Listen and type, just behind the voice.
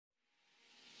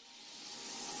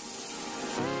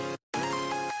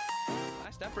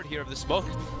effort here of the smoke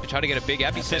to try to get a big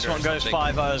epicenter. This one goes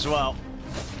 5-0 as well.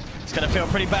 It's going to feel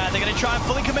pretty bad. They're going to try and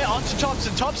fully commit onto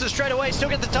Thompson. Thompson straight away, still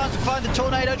get the time to find the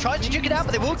tornado. Tries to juke it out,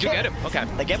 but they will get him. Okay.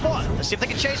 They get one. Let's see if they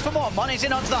can chase for more. Money's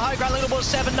in onto the high ground. Leaderboard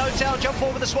 7. No tail. Jump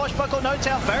forward with the swashbuckle. No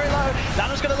tail. Very low.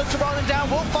 Lano's going to look to roll him down.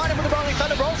 Will find him with the rolling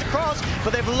thunder. Rolls across,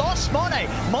 but they've lost Monet.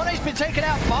 Monet's been taken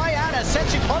out by Ana.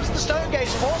 Setsu close the stone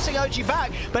gates, forcing OG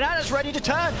back. But Ana's ready to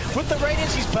turn. With the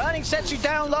radiance, he's burning Setsu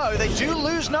down low. They do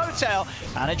lose No tail.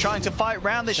 Ana trying to fight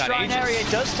round the shrine area. It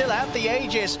does still have the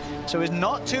Aegis, so he's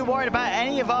not too worried about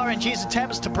any of RNG's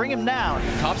attempts to bring him down.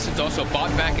 Thompson's also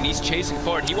bought back and he's chasing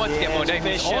forward. He wants to get Monet,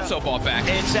 who's also bought back.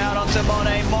 It's out onto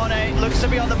Monet. Monet looks to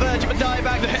be on the verge of a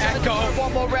dieback. The echo.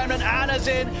 One more remnant. Ana's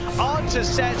in onto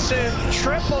Setsu.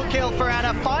 Triple kill for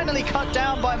Ana. Finally cut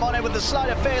down by Monet with the sleight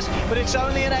of fist, but it's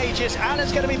only an Aegis.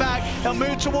 Ana's going to be back. He'll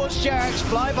move towards Jerax.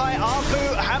 Fly by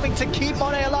Arfu, having to keep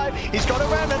Monet alive. He's got a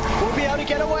remnant. Will be able to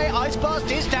get away. Ice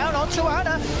Blast is down onto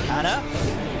Ana. Ana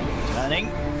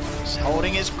turning. He's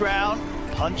holding his ground.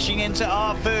 Punching into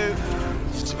Arfu.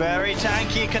 It's very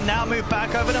tanky. Can now move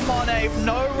back over to Monet.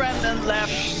 No remnant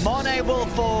left. Monet will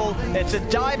fall. It's a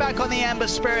dieback on the Ember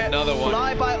Spirit. Another one.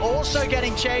 Flyby also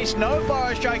getting chased. No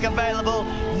Borrow Strike available.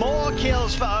 More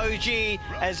kills for OG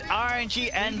as RNG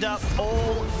end up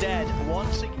all dead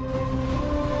once again.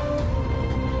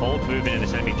 Bold move into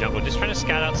this enemy jungle. Just trying to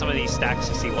scout out some of these stacks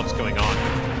to see what's going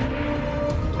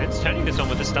on. Ben's turning this on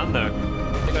with the stun though.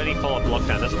 They got any follow-up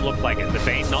lockdown, doesn't look like it. The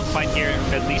Bane not quite here,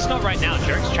 at least not right now.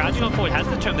 Jerax charging on forward, has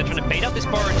the turn, they're trying to bait up this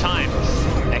borrowed time.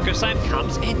 Echo Slime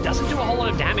comes in, doesn't do a whole lot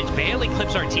of damage, barely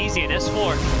clips Arteezy and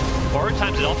S4. Borrowed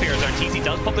times it off here as Arteezy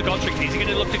does pop the God Trick. Is he going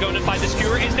to look to go in and fight the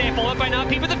Skewer? Is there, followed by an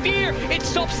RP with the Fear! It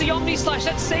stops the Omni Slash,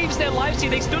 that saves their lives here.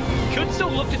 They could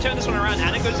still look to turn this one around.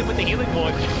 Ana goes in with the Healing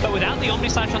Ward, but without the Omni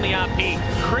Slash on the RP,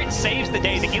 Crit saves the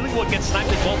day. The Healing Ward gets sniped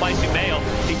as well by Sumail.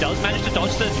 He does manage to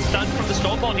dodge the stun from the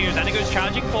Stormbolt here as Ana goes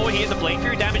charging forward here. The Blade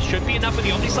Fury damage should be enough with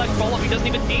the Omni Slash follow-up. He doesn't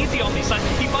even need the Omni Slash.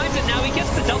 He finds it now, he gets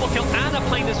the double kill. Ana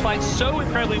playing this fight so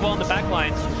incredibly well in the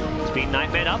backline. It's been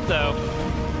Nightmare up though.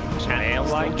 Sumail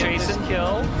like Jason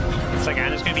kill. It's like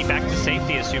Ana's going to be back to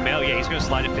safety as Sumail. Yeah, he's going to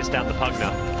slide a fist down the pug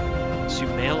now.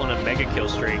 Sumail on a mega kill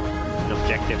streak. An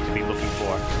objective to be looking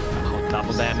for.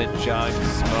 Double damage, Jug,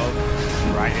 smoke.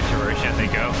 Right into Roshan they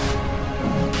go.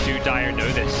 Do Dire know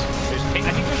this? I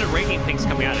think there's a radiant things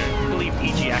coming out. I believe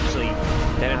EG actually,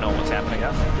 they don't know what's happening.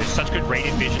 There's such good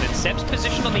radiant vision. And Seb's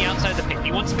positioned on the outside of the pit.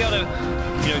 He wants to be able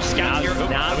to, you know, scout your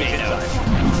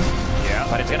Yeah,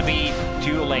 but it's going to be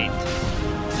too late.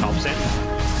 Thompson,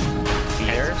 he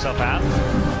hears himself out.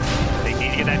 They need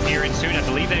to get that Fear in soon. I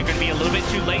believe they're going to be a little bit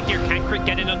too late here. Can Crit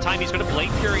get in on time? He's got a Blade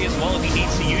Fury as well if he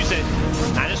needs to use it.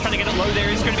 Ana's trying to get it low there.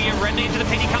 He's going to be a remnant into the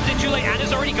pit. He comes in too late.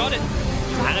 Ana's already got it.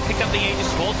 Ana picked up the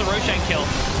Aegis, falls the Roshan kill.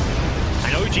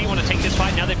 And OG want to take this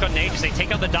fight. Now they've got an Aegis. They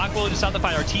take out the Dark Lord to start the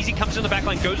fight. Arteezy comes in the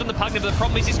backline, goes on the Pugna, but the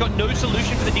problem is he's got no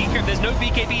solution for the decrypt. There's no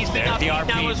BKB. He's been RP'd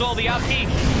now as well. The RP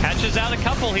catches out a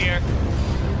couple here.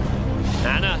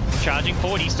 Ana charging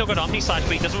forward. He's still got Omni Slash,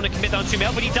 but he doesn't want to commit on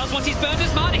Sumail, but he does once he's burned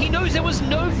his mana. He knows there was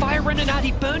no fire running out.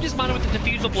 He burned his mana with the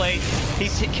Diffusal Blade.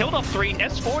 He's killed off 3.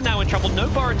 S4 now in trouble. No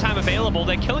borrowed time available.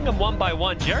 They're killing him one by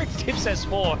one. Jerax tips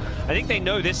S4. I think they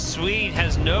know this Swede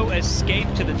has no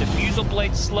escape to the Diffusal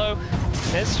Blade slow.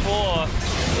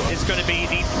 S4 is going to be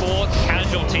the 4th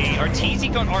casualty.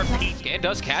 Arteezy got RP. It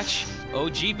does catch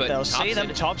OG, but they'll see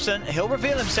them. Thompson, he'll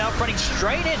reveal himself, running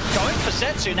straight in, going for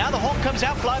Setsu. Now the Hawk comes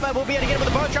out, Flyby will be able to get him with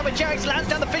the Borrow Trap, but Jerax lands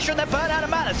down the Fissure and they're burned out of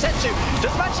mana. Setsu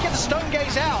does manage to get the Stone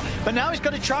Gaze out, but now he's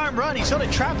got to try and run. He's sort of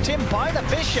trapped him by the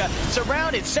Fissure,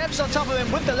 surrounded. Seb's on top of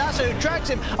him with the lasso, who drags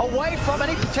him away from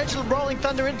any potential Rolling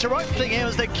Thunder interrupting him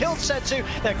as they killed Setsu,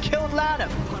 they've killed Lana.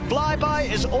 Flyby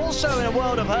is also in a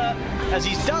world of hurt as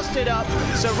he's dusted up,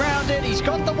 surrounded. He's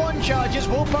got the 1 charges.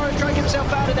 Will Borrow drag himself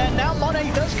out of there. Now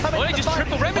Monet does come into the fight.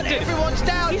 Everyone's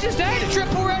down. He's just dead. He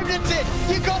triple remnanted.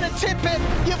 You gotta tip him.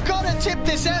 You've gotta tip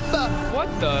this Ember. What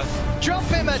the? Drop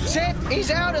him a tip.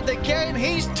 He's out of the game.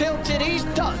 He's tilted. He's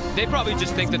done. They probably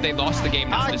just think that they lost the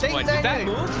game now at this point. Did that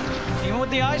move? Even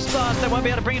with the Ice Blast, they won't be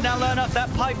able to bring it down low enough.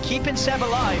 That pipe keeping Seb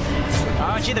alive.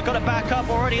 RNG, they've got to back up.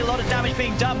 Already a lot of damage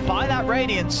being done by that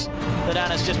Radiance that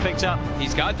Ana's just picked up.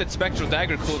 He's got that Spectral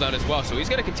Dagger cooldown as well, so he's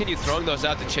going to continue throwing those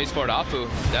out to chase forward Afu.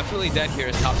 Definitely dead here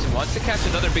as Thompson wants to catch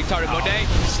another big target. Monet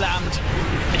slammed.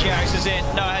 Jerax is in,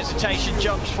 no hesitation,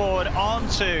 jumps forward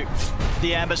onto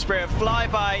the Ember Spirit.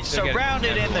 Flyby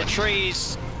surrounded in the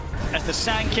trees as the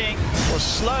Sand King will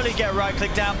slowly get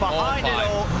right-clicked down behind it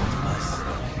all.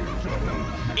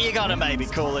 you gotta maybe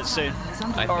call it soon.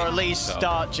 Or at least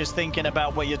start just thinking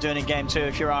about what you're doing in game 2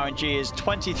 if your RNG is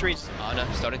 23. Ana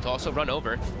starting to also run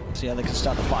over. So yeah, they can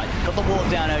start the fight. Got the wall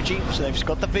down, OG, so they've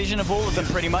got the vision of all of them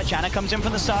pretty much. Ana comes in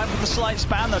from the side with the slight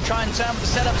spam. They'll try and turn with the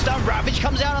setup stun. Ravage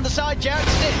comes out on the side.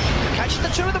 Jarek's in. Catches the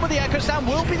two of them with the Echo Slam.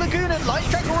 Will be Laguna. Light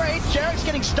Strike Raid. Jarek's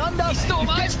getting stunned up. He's still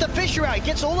alive. He gets the Fisher out. He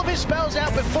gets all of his spells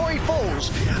out before he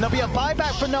falls. And there'll be a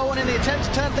buyback for no one in the attempt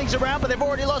to turn things around, but they've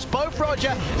already lost both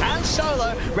Roger and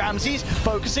Solo. Ramsey's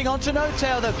focusing on to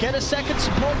No-Tail. They'll get a second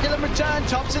support kill in return.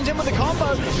 Thompson's in with the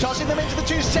combo, tossing them into the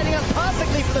two, setting up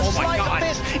perfectly for the slide of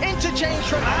this interchange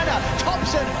from Ana.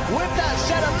 Thompson with that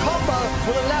setup combo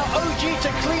will allow OG to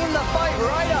clean the fight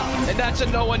right up. And that's a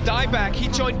no-one dieback. He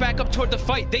joined back up toward the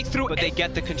fight. They threw, but they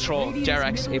get the control.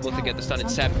 Jarek's able to get the stun, and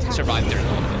Seb survived there a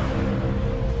little bit.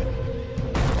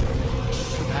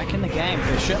 Back in the game,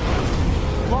 Fisher.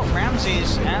 Well,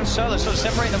 Ramsey's and Solo sort of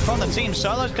separate them from the team.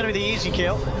 Solo's going to be the easy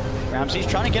kill. Ramsey's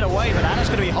trying to get away, but Ana's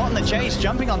going to be hot in the chase,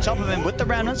 jumping on top of him with the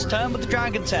remnants, turn with the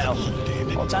Dragon Tail.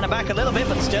 Holds Ana back a little bit,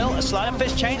 but still, a Sleight of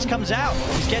Fist chains comes out.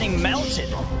 He's getting melted,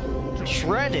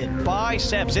 shredded by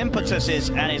Seb's impetuses,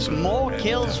 and it's more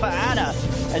kills for Ana,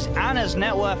 as Ana's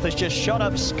net worth has just shot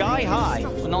up sky high.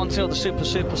 But not until the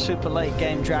super late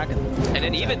game Dragon. And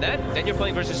then even then you're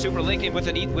playing versus Super Link with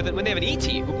when they have an ET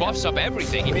who buffs up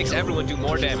everything. He makes everyone do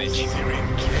more damage.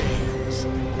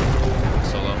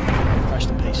 Solo. Rest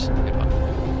in peace. Good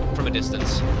one. From a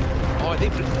distance. Oh, they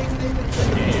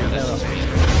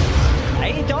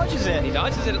Hey, he dodges it. He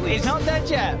dodges it at least. He's not dead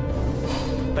yet.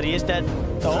 But he is dead.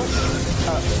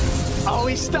 Oh,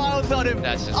 he styles on him.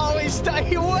 That's just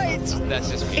he waits. That's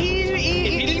just me.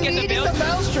 He didn't get the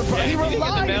maelstrom, bro. Yeah, he if he didn't get the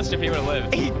relied. maelstrom, he would have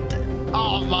lived.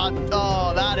 Oh man.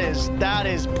 Oh, that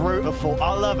is brutal.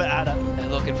 I love it, Ana. And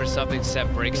looking for something,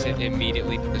 Seb breaks it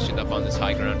immediately, positioned up on this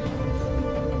high ground.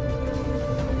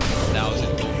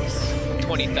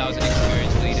 20,000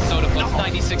 experience lead. Soda plus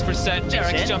 96%.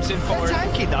 Jarek jumps in forward. They're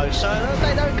tanky though, so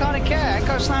they don't kind of care.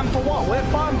 Echo Slam for what? We're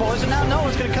fine, boys, and now no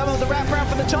one's going to come with the wraparound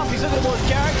from the top. He's looking towards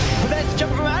Jarek, but then it's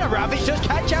jumping from Ana. Ravage just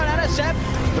catch out Ana. Seb,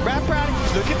 the wraparound,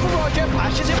 he's looking for Roger,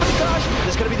 flashes in with the crush.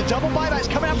 There's going to be the double buybacks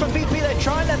coming out from VP. They're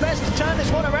trying their best to turn this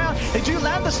one around. They do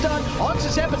land the stun onto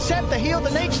Seb, but Seb, the heal,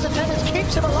 the Nature's Attendance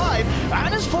keeps him alive.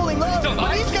 Ana's falling low,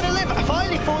 but he's going to live.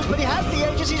 Finally falls, but he has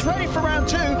the ages. He's ready for round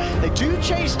 2. They do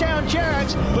chase down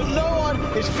Jarek's, but no one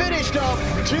is finished off.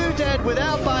 2 dead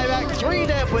without buyback, 3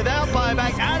 dead without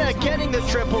buyback. Ana getting the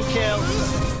triple kill.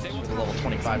 The level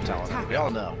 25 talent, we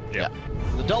all know. Yeah.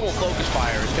 The double focus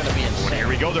fire is going to be insane. Here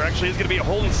we go. There actually is going to be a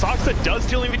hole in Socks that does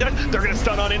steal him. They're going to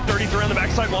stun on in. 33 on the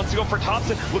backside. Wants to go for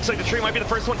Thompson. Looks like the tree might be the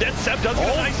first one dead. Seb does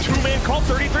get a nice 2-man call.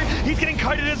 33. He's getting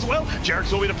kited as well.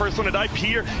 Jarek's will be the first one to die.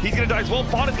 Peter, he's going to die as well.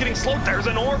 Fawn is getting slowed. There's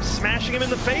an orb smashing him in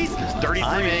the face.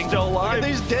 33 is still alive.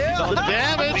 These the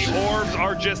damage. The orbs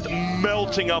are just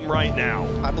melting them right now.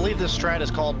 I believe this strat is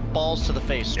called balls to the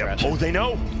face strat. Oh, they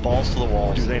know. Balls to the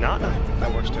walls. Do they not know?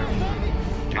 That works too.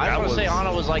 Dude, I just want to say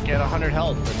Ana was like at 100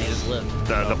 health and needed to live.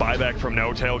 The buyback from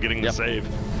No-Tail getting the save.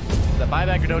 The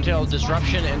buyback of No-Tail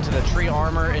disruption into the tree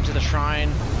armor, into the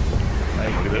shrine. Look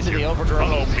at this into here. the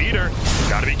overgrowth. Uh-oh, Peter.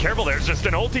 Gotta be careful. There's just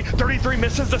an ulti. 33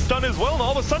 misses the stun as well, and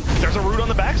all of a sudden, there's a root on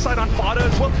the backside on Fada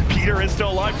as well. Peter is still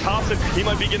alive. Thompson, he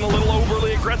might be getting a little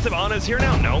overly aggressive. Ana's here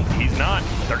now. No, he's not.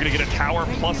 They're gonna get a tower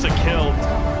plus a kill.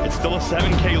 It's still a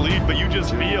 7K lead, but you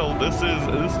just feel this.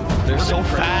 They're so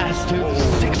fast, dude.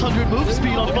 600 move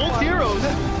speed on both heroes.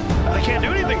 They can't do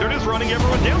anything. They're just running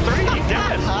everyone down. 30, he's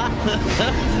dead.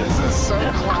 This is so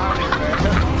cloudy,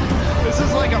 man. This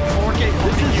is like a 4K.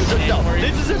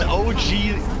 This is an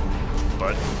OG.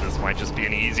 But this might just be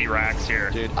an easy Rax here.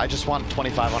 Dude, I just want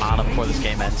 25 on Ana before this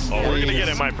game ends. Oh, we're gonna get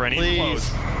it, my friend. He's Please.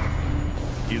 close.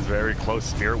 He's very close.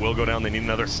 Spirit will go down. They need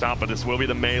another stop, but this will be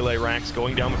the melee. Rax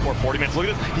going down before 40 minutes. Look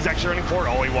at this. He's actually running forward.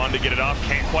 Oh, he wanted to get it off.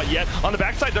 Can't quite yet. On the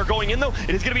backside, they're going in, though.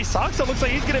 It is going to be Sox. It looks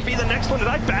like he's going to be the next one to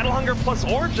die. Battle Hunger plus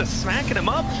Orb just smacking him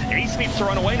up. Ace needs to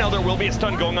run away. Now there will be a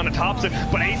stun going on to Thompson,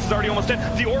 but Ace is already almost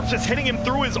dead. The Orb's just hitting him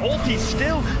through his ult. He's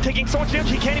still taking so much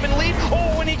damage. He can't even leave.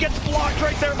 Oh, and he gets blocked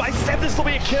right there by Seb. This will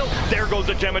be a kill. There goes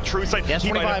the Gem of True Sight. Yes, he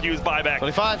might 25. have to use buyback.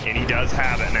 25. And he does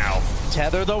have it now.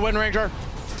 Tether the Wind Ranger.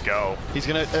 Let's go. He's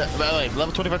gonna, by the way,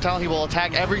 level 25 talent, he will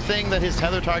attack everything that his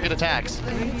tether target attacks.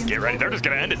 Get ready. They're just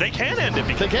going to end it. They can end it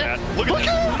because They can. of that. Look at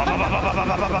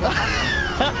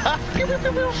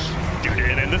that.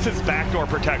 Dude, and this is backdoor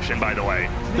protection, by the way.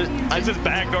 This is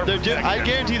backdoor protection. I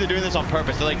guarantee they're doing this on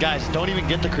purpose. They're like, guys, don't even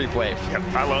get the creep wave. Yep,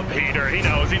 I love Peter. He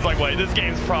knows. He's like, wait, this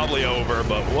game's probably over,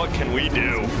 but what can we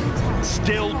do?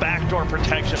 Still backdoor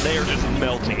protection. They are just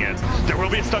melting it. There will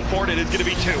be a stun for it. It is going to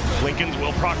be 2. Lincolns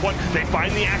will proc 1. They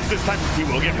find the axe this time. He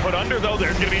will get put under, though.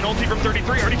 There's going to be an ulti from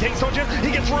 33. Already takes Sojan.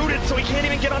 He gets rooted, so he can't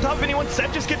even get on top of anyone.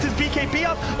 Seb just gets his BKB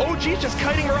up. OG's just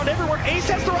kiting around everywhere. Ace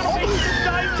has to run away. He just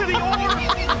dives to the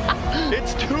orb.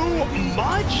 It's too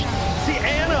much. The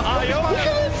Ana IO.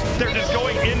 They're just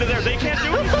going into there. They can't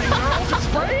do anything. They're all just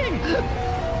spraying.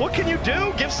 What can you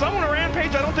do? Give someone a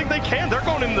rampage? I don't think they can. They're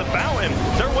going into the fountain.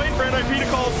 They're waiting for NIP to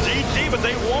call GG, but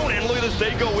they won't. And look at this,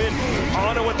 they go in.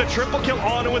 Ana with the triple kill,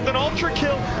 Ana with an ultra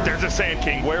kill. There's a Sand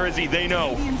King. Where is he? They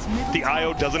know. The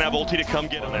IO doesn't have ulti to come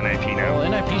get him. NIP now.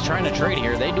 Well, NIP's trying to trade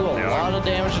here. They do a lot of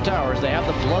damage to towers. They have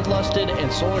the Bloodlusted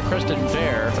and Solar Crested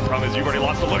Bear. The problem is you've already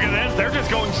lost, but look at this. They're just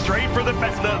going straight for the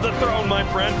throne,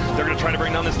 my friend. They're going to try to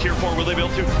bring down this tier 4. Will they be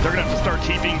able to? They're going to have to start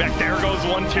TPing back. There goes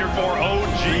one tier 4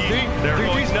 OG. They're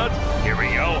going nuts. Here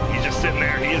we go. He's just sitting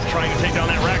there. He is trying to take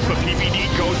down that Rax, but PPD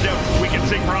goes down. We can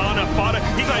sing for Ana. Fada.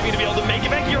 He's not even going to be able to make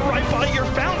it back. You're right, Fada. You're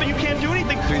found, but you can't do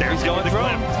anything. There's going for the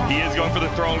throne. He is going for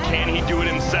the throne. Can he do it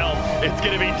himself? It's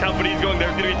going to be tough, but he's going.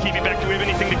 There's going to be a TP back. Do we have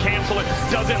anything to cancel it?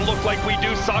 Doesn't look like we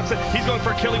do. Soxa. He's going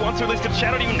for a kill. He wants to release the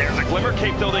Shadow Demon. There's a Glimmer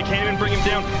Cape, though. They can't even bring him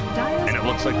down. And it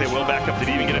looks like they will back up.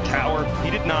 Did he even get a tower?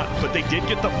 He did not, but they did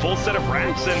get the full set of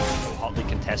Rax. And hotly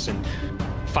contested.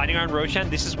 Fighting around Roshan,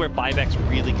 this is where buybacks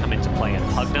really come into play. And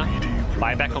Pugna,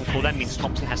 buyback on cooldown means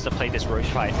Thompson has to play this Roche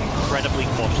fight incredibly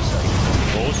cautiously.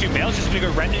 Also, Sumail's just going to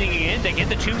go remnanting in. They get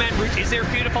the 2-man route. Is there a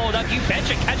fear to follow it up? You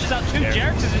betcha. Catches out 2.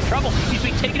 Jarex is in trouble. He's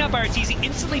been taken out by Ortiz. He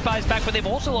instantly buys back, but they've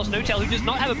also lost No-Tail, who does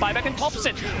not have a buyback, and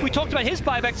Thompson. We talked about his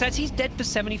buyback stats. He's dead for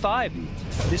 75.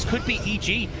 This could be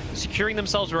EG securing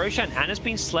themselves Roshan. Ana's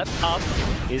been slept up.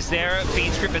 Is there a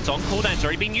Fiend Script that's on cooldown? It's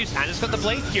already being used. Ana's got the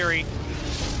Blade Fury.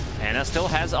 Ana still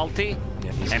has ulti.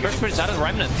 Ember Spirit's out of the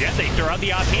Remnant. Yeah, they throw out the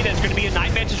RP. There's going to be a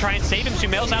nightmare to try and save him.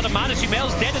 Sumail's out of mana.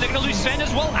 Sumail's dead, and they're going to lose Sven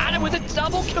as well. Ana with a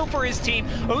double kill for his team.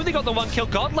 Only got the 1 kill.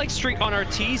 Godlike streak on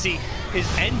Ortiz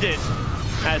is ended,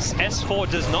 as S4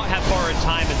 does not have borrowed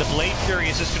time, and the Blade Fury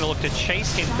is just going to look to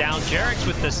chase him down. Jarex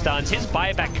with the stuns. His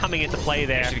buyback coming into play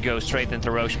there. They should go straight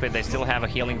into Roche, but they still have a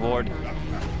healing ward.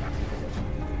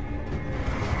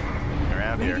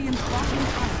 Around here.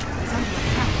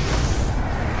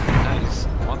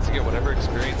 Wants to get whatever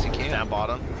experience he can. Down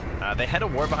bottom. They had a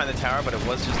ward behind the tower, but it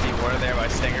was just dewarded there by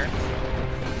Stinger.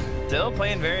 Still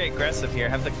playing very aggressive here.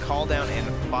 Have the call down in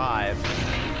 5.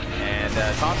 And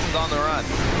Thompson's on the run.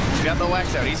 He's got the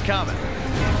Wex out. He's coming.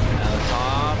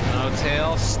 Top,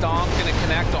 No-Tail. Stomp going to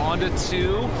connect onto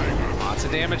 2. Lots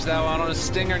of damage though out on a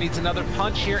Stinger. Needs another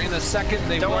punch here in a second.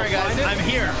 They Don't worry, guys. I'm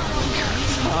here.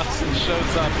 Thompson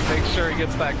shows up and makes sure he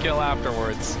gets that kill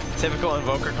afterwards. Typical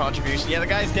Invoker contribution. Yeah, the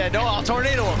guy's dead. No, I'll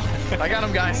tornado him. I got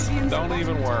him, guys. Don't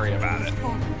even worry about it.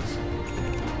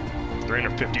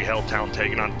 350 health town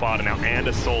taking on Fada now, and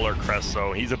a Solar Crest,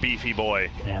 so he's a beefy boy.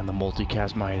 And the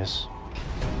multicast Midas.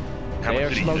 How They much are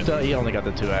did he smoked do? up. He only got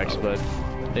the 2x, but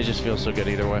it just feels so good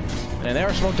either way. And they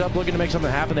are smoked up, looking to make something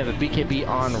happen. They have a BKB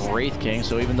on Wraith King,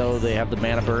 so even though they have the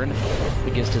mana burn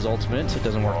against his ultimate, it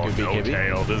doesn't work through BKB.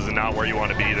 No-Tail. This is not where you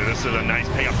want to be. This is a nice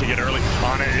payoff to get early.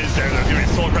 Ana is there. There's going to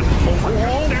be a Solar Crest.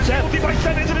 Oh, there's ulti by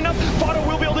Seb. Isn't enough. Fada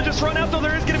will be able to just run out, though.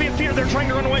 There is going to be a fear. They're trying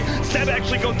to run away. Seb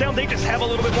actually goes down. They just have a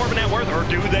little bit more of a net worth, or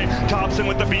do they? Thompson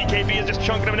with the BKB is just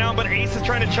chunking him down, but Ace is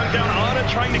trying to chunk down Ana,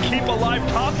 trying to keep alive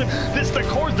Thompson. This the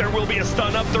cores. There will be a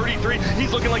stun up 33.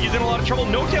 He's looking like he's in a lot of trouble.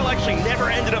 No-Tail actually never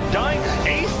ended up dying.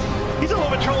 Ace, he's a little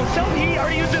bit trouble himself. He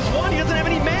already used his 1. He doesn't have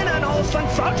any mana, and all of a sudden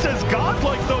Soxa is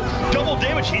godlike, though. Double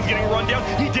damage. He's getting run down.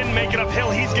 He didn't make it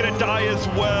uphill. He's going to die as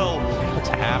well. What's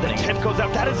happening? The tip goes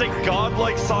out. That is a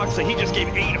godlike Soxa. He just gave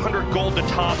 800 gold to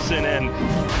Thompson, and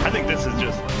I think this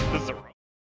is